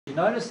You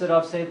notice that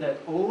I've said that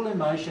all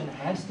emotion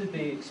has to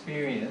be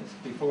experienced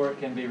before it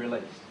can be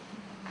released.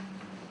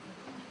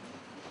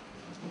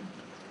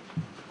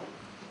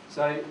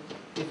 So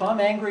if I'm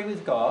angry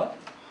with God,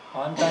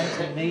 I'm going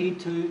to need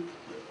to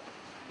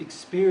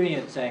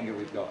experience anger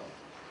with God.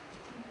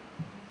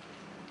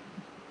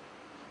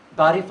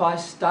 But if I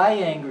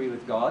stay angry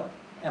with God,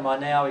 am I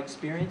now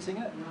experiencing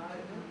it? No.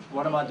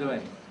 What am I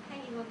doing?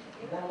 Hanging on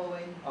to it.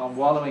 Wallowing. I'm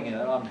wallowing in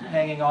it. I'm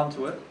hanging on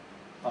to it.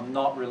 I'm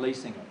not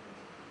releasing it.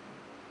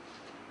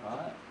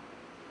 Right?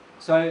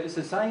 So it's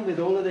the same with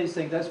all of these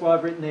things. That's why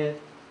I've written there,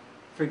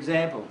 for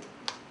example,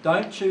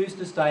 don't choose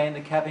to stay in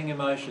the capping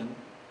emotion.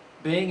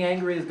 Being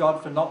angry with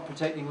God for not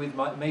protecting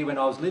me when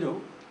I was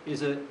little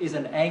is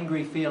an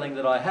angry feeling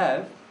that I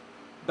have,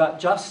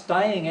 but just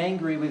staying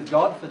angry with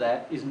God for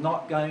that is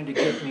not going to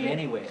get me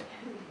anywhere,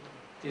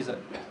 is it?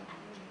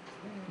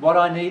 What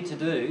I need to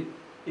do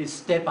is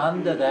step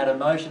under that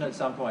emotion at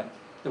some point.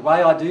 The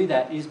way I do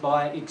that is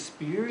by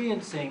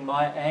experiencing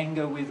my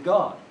anger with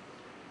God.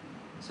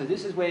 So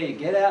this is where you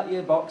get out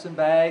your boxing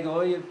bag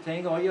or your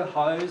thing or your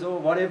hose or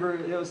whatever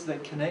else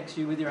that connects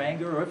you with your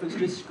anger, or if it's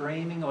just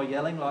screaming or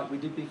yelling like we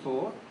did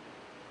before,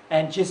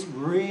 and just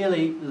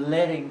really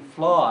letting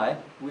fly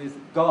with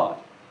God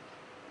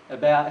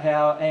about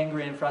how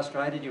angry and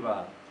frustrated you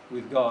are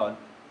with God,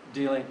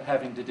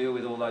 having to deal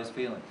with all those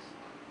feelings.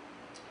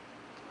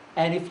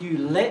 And if you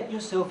let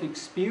yourself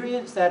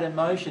experience that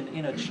emotion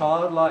in a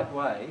childlike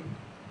way,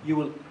 you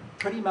will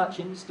pretty much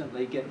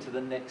instantly get to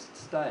the next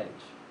stage,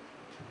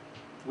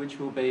 which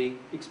will be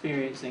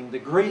experiencing the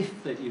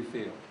grief that you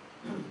feel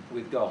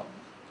with God.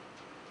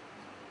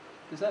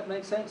 Does that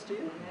make sense to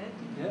you?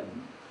 Yeah.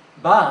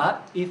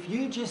 But if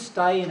you just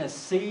stay in a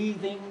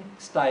seething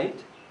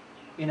state,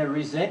 in a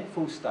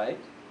resentful state,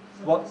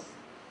 what?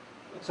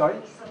 Sorry?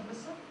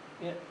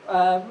 Yeah.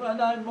 Well,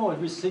 no more.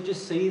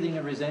 Just seething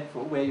and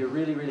resentful, where you're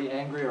really, really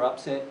angry or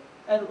upset.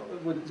 And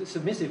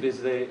submissive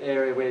is the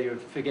area where you're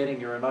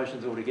forgetting your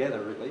emotions altogether,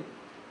 really.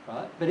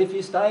 Right? But if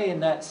you stay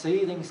in that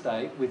seething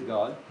state with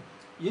God,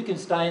 you can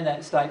stay in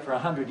that state for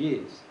 100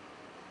 years.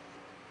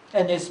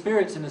 And there's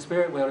spirits in the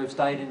spirit world who've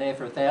stayed in there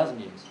for 1,000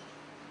 years.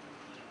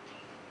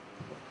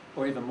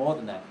 Or even more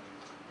than that.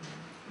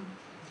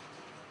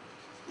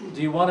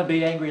 Do you want to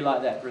be angry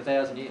like that for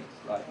 1,000 years?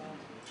 Like,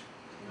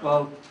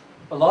 well,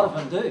 a lot of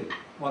them do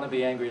want to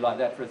be angry like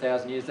that for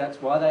 1,000 years.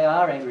 That's why they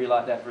are angry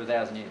like that for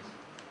 1,000 years.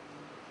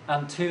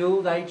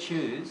 Until they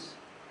choose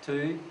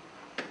to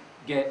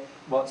get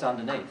what's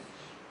underneath.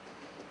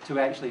 To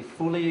actually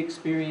fully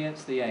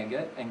experience the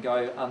anger and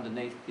go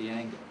underneath the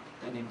anger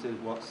and into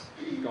what's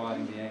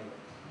guiding the anger.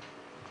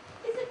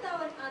 Is it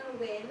though an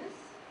unawareness?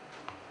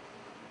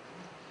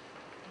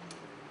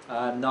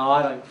 No,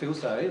 I don't feel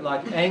so.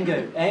 Like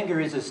anger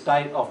is a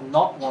state of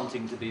not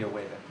wanting to be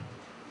aware.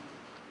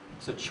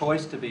 It's a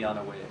choice to be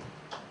unaware.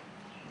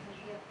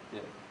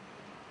 Yeah.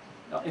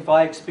 Now, if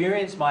I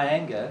experience my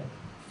anger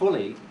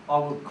fully, I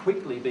will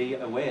quickly be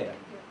aware.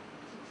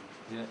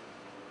 Yeah.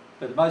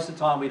 But most of the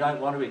time we don't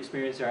want to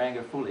experience our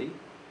anger fully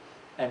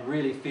and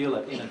really feel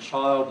it in a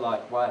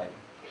childlike way.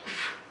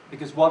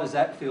 Because what does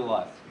that feel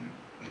like?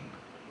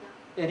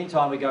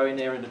 Anytime we go in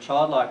there in a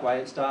childlike way,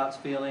 it starts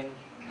feeling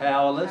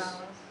powerless,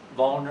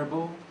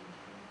 vulnerable,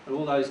 and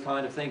all those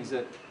kind of things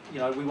that, you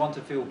know, we want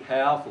to feel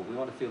powerful. We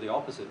want to feel the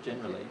opposite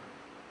generally.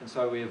 And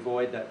so we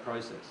avoid that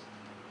process.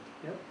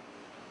 Yep.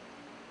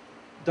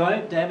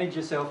 Don't damage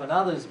yourself and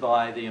others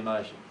by the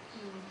emotion.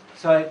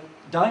 So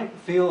don't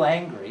feel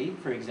angry,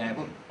 for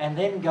example, and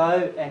then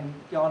go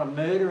on a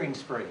murdering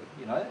spree,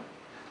 you know.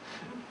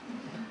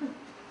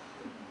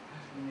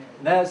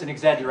 Now that's an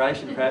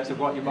exaggeration perhaps of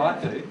what you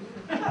might do.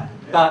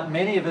 But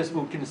many of us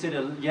will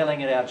consider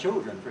yelling at our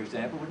children, for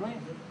example, wouldn't we?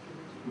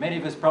 Many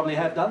of us probably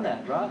have done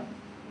that, right?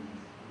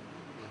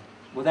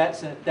 Well,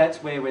 that's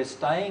where we're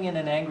staying in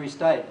an angry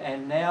state,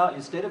 and now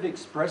instead of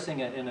expressing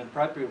it in an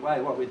appropriate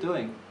way, what we're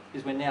doing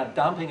is we're now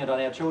dumping it on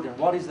our children.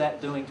 What is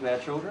that doing to our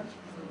children?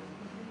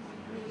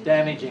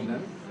 Damaging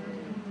them.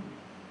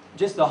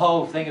 Just the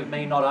whole thing of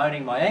me not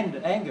owning my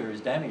anger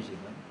is damaging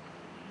them.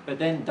 But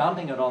then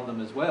dumping it on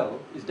them as well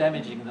is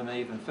damaging them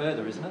even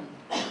further, isn't it?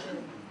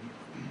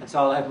 And so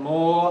I'll have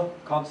more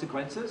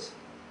consequences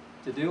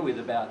to deal with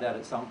about that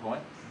at some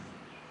point.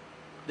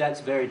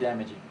 That's very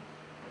damaging.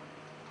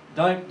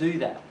 Don't do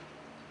that.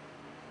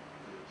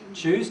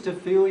 Choose to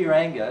feel your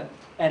anger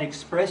and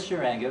express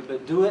your anger,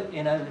 but do it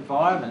in an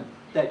environment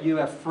that you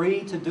are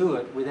free to do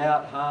it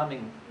without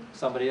harming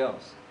somebody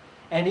else.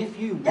 And if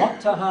you want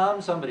to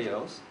harm somebody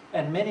else,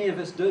 and many of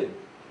us do,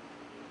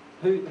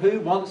 who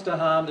wants to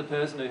harm the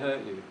person who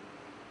hurt you?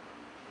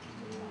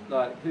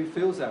 Like, who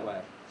feels that way?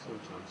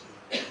 Sometimes.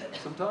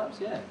 Sometimes,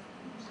 yeah.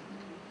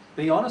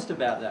 Be honest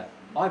about that.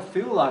 I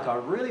feel like I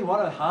really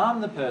want to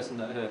harm the person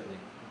that hurt me.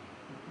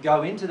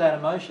 Go into that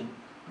emotion,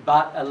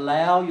 but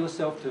allow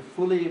yourself to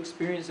fully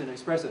experience it and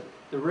express it.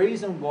 The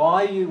reason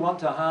why you want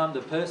to harm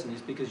the person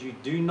is because you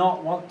do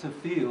not want to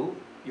feel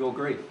your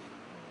grief.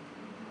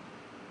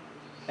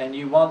 And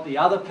you want the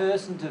other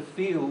person to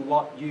feel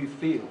what you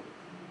feel.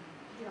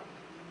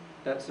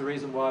 That's the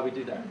reason why we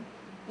do that.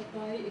 But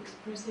by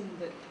expressing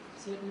that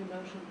certain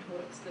emotion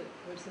towards the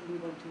person we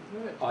want to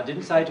hurt. I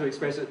didn't say to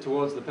express it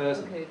towards the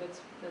person. Okay,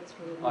 that's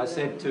really I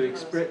said to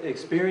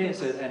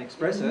experience it and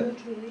express it.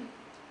 Neutrally?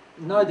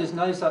 No, there's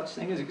no such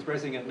thing as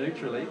expressing it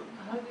neutrally.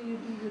 How do you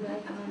do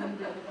without harming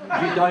the other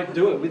person? You don't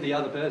do it with the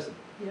other person.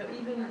 Yeah,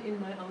 even in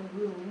my own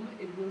room,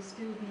 it will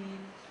still be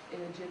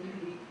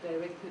energetically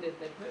directed at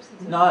that person.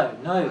 So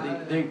No,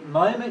 the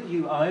moment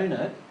you own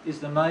it is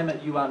the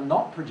moment you are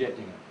not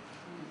projecting it.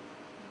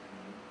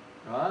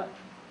 Right?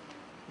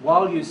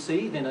 While you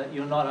seethe in it,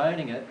 you're not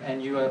owning it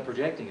and you are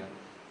projecting it.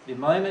 The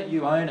moment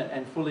you own it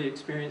and fully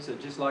experience it,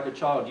 just like a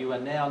child, you are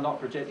now not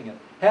projecting it.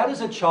 How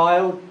does a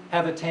child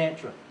have a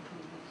tantrum?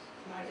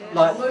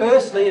 Like,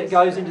 firstly, it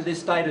goes into this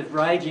state of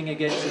raging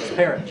against its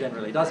parent,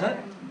 generally, doesn't it?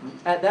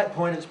 At that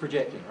point, it's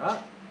projecting,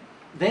 right?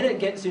 Then it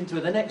gets into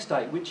the next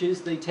state, which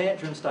is the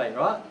tantrum state,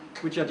 right?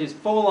 Which are just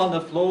fall on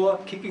the floor,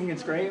 kicking and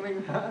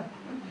screaming.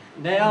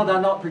 Now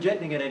they're not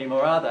projecting it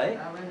anymore, are they?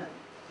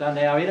 They're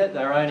now in it,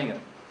 they're owning it,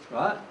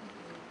 right?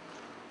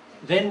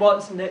 Then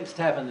what's next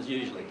happens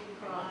usually?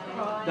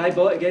 They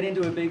get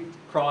into a big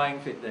crying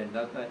fit then,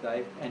 don't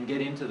they? And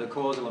get into the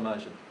causal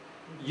emotion.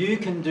 You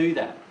can do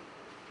that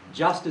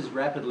just as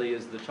rapidly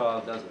as the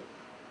child does it.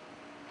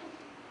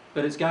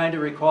 But it's going to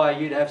require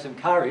you to have some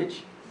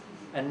courage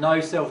and no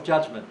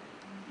self-judgment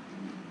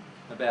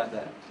about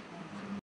that.